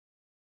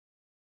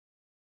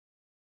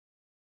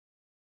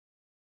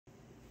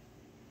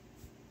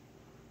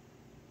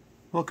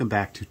Welcome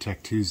back to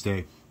Tech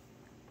Tuesday.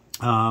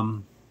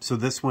 So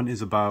this one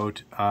is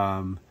about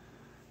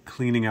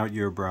cleaning out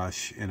your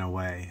brush in a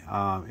way.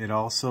 It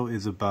also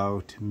is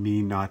about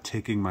me not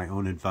taking my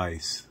own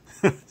advice.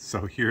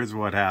 So here's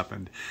what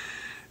happened.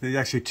 There's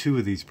actually two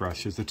of these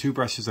brushes. The two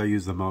brushes I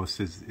use the most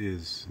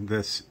is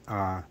this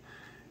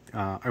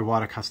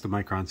Iwata Custom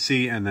Micron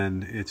C, and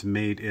then its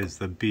mate is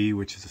the B,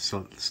 which is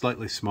a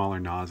slightly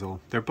smaller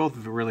nozzle. They're both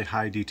really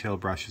high detail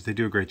brushes. They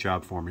do a great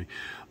job for me.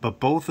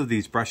 But both of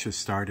these brushes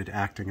started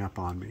acting up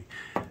on me.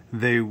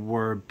 They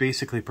were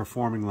basically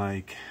performing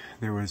like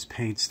there was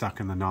paint stuck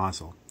in the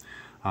nozzle.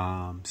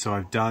 So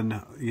I've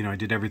done, I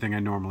did everything I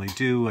normally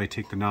do. I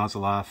take the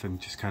nozzle off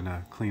and just kind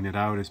of clean it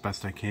out as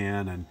best I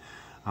can.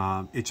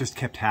 And it just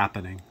kept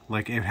happening.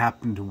 Like, it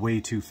happened way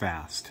too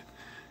fast.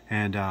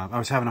 And I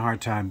was having a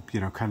hard time,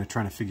 kind of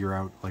trying to figure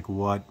out like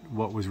what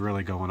was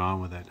really going on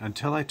with it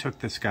until I took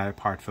this guy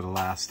apart for the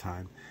last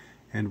time.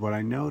 And what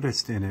I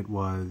noticed in it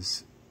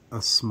was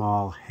a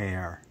small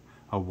hair,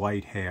 a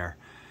white hair,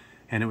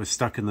 and it was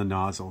stuck in the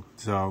nozzle.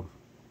 So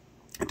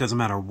it doesn't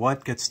matter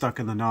what gets stuck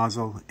in the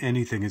nozzle,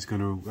 anything is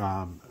going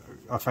to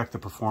affect the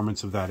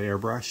performance of that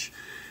airbrush.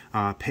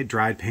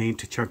 Dried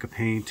paint, a chunk of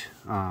paint,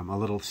 a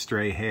little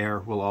stray hair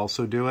will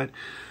also do it.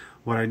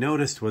 What I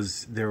noticed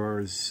was there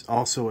was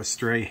also a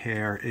stray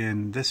hair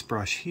in this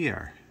brush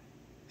here.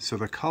 So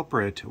the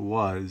culprit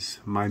was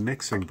my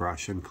mixing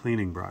brush and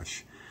cleaning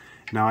brush.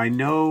 Now I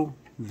know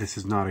this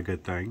is not a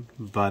good thing,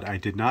 but I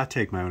did not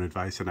take my own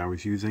advice, and I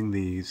was using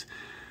these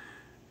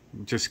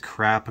just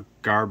crap,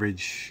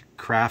 garbage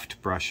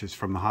craft brushes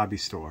from the hobby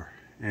store.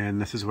 And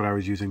this is what I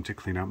was using to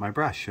clean out my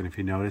brush. And if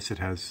you notice, it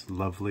has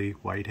lovely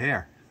white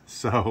hair.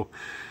 So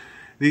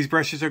these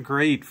brushes are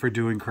great for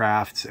doing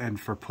crafts and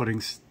for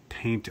putting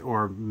paint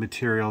or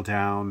material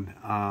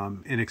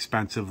down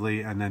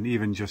inexpensively, and then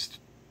even just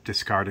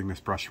discarding this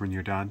brush when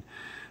you're done.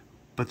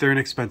 But they're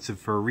inexpensive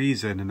for a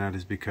reason, and that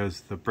is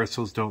because the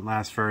bristles don't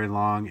last very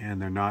long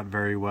and they're not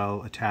very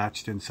well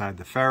attached inside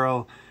the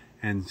ferrule,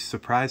 and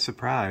surprise,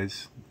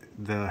 surprise,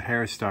 the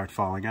hairs start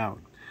falling out.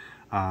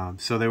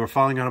 So they were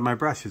falling out of my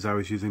brush as I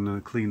was using them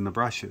to clean the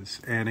brushes.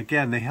 And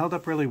again, they held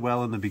up really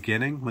well in the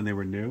beginning when they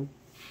were new.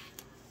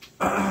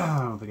 I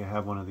don't think I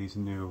have one of these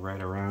new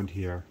right around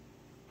here.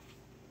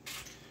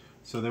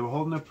 So they were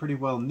holding up pretty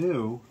well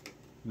new.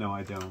 No,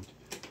 I don't.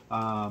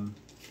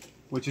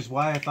 Which is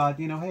why I thought,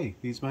 hey,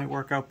 these might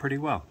work out pretty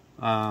well.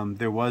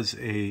 There was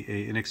an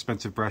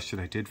inexpensive brush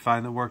that I did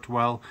find that worked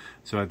well,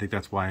 so I think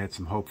that's why I had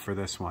some hope for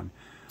this one.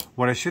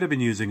 What I should have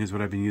been using is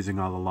what I've been using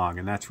all along,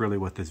 and that's really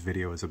what this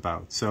video is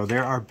about. So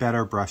there are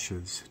better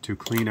brushes to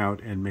clean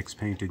out and mix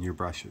paint in your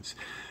brushes.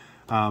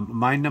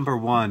 My number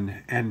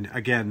one, and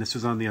again, this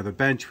was on the other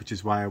bench, which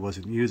is why I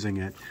wasn't using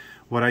it.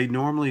 What I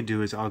normally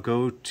do is I'll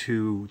go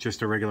to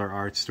just a regular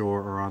art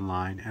store or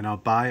online, and I'll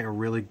buy a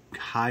really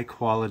high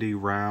quality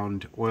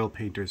round oil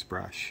painter's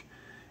brush.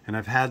 And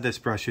I've had this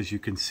brush, as you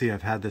can see,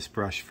 I've had this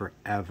brush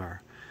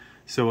forever.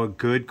 So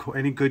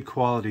any good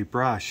quality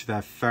brush,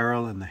 that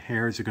ferrule and the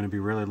hairs are going to be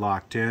really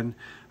locked in.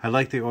 I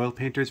like the oil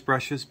painter's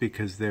brushes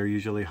because they're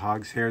usually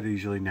hog's hair, they're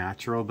usually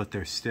natural, but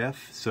they're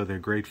stiff, so they're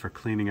great for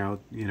cleaning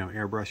out,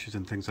 airbrushes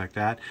and things like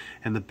that.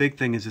 And the big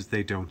thing is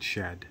they don't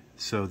shed.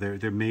 So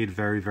they're made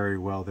very, very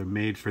well. They're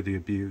made for the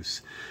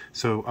abuse.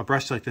 So a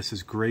brush like this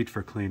is great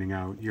for cleaning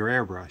out your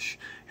airbrush.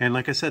 And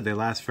like I said, they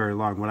last very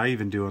long. What I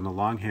even do on the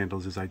long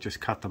handles is I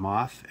just cut them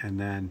off and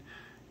then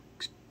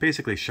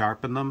basically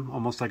sharpen them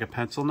almost like a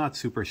pencil, not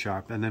super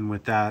sharp. And then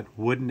with that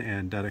wooden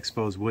end, that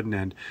exposed wooden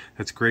end,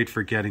 that's great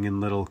for getting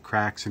in little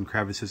cracks and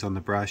crevices on the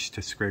brush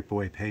to scrape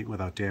away paint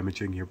without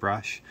damaging your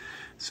brush.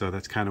 So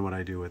that's kind of what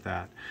I do with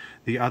that.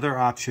 The other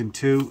option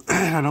too,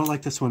 I don't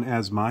like this one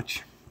as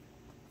much.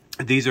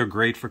 These are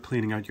great for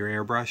cleaning out your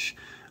airbrush.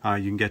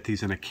 You can get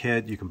these in a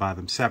kit. You can buy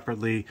them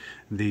separately.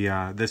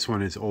 This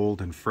one is old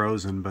and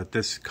frozen, but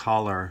this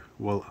collar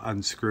will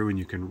unscrew and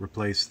you can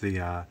replace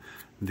the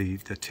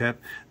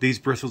tip. These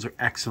bristles are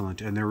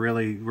excellent and they're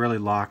really, really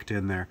locked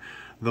in there.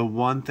 The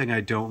one thing I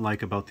don't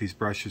like about these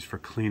brushes for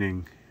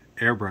cleaning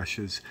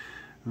airbrushes,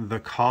 the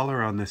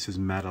collar on this is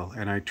metal,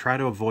 and I try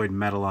to avoid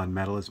metal on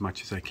metal as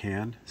much as I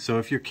can. So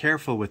if you're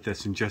careful with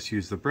this and just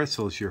use the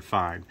bristles, you're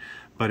fine.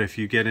 But if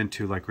you get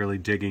into like really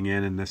digging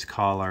in and this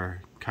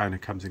collar kind of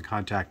comes in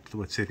contact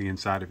with, say, the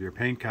inside of your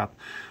paint cup,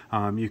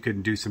 you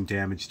can do some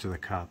damage to the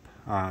cup.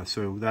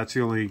 So that's the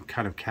only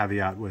kind of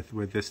caveat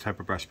with this type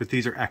of brush. But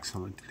these are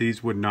excellent.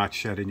 These would not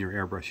shed in your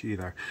airbrush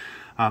either.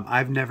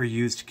 I've never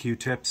used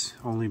Q-tips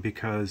only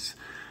because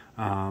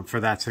for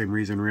that same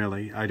reason,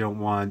 really. I don't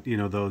want,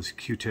 those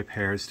Q-tip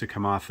hairs to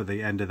come off of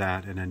the end of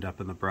that and end up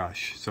in the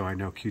brush. So I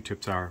know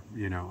Q-tips are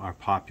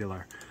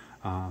popular.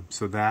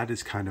 So that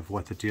is kind of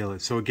what the deal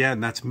is. So again,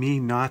 that's me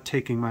not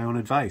taking my own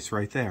advice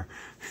right there.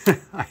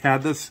 I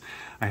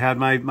had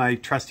my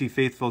trusty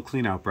faithful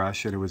clean out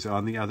brush, and it was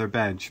on the other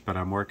bench, but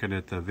I'm working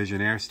at the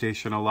Visionaire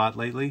station a lot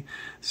lately.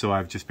 So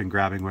I've just been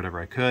grabbing whatever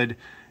I could,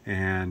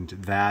 and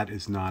that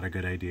is not a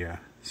good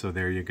idea. So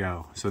there you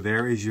go. So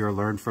there is your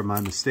learn from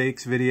my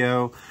mistakes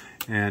video,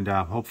 and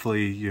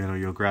hopefully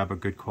you'll grab a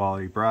good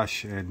quality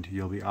brush and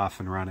you'll be off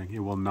and running. It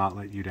will not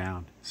let you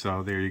down.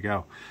 So there you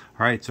go.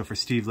 All right, so for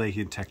Steve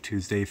Leahy and Tech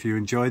Tuesday, if you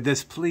enjoyed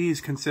this, please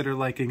consider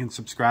liking and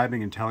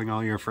subscribing and telling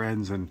all your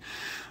friends and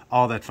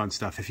all that fun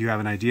stuff. If you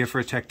have an idea for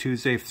a Tech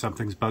Tuesday, if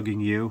something's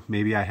bugging you,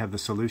 maybe I have the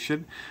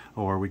solution,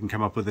 or we can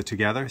come up with it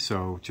together.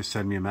 So just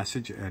send me a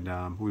message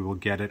and we will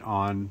get it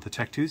on the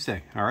Tech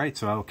Tuesday. All right,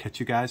 so I'll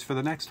catch you guys for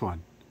the next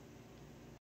one.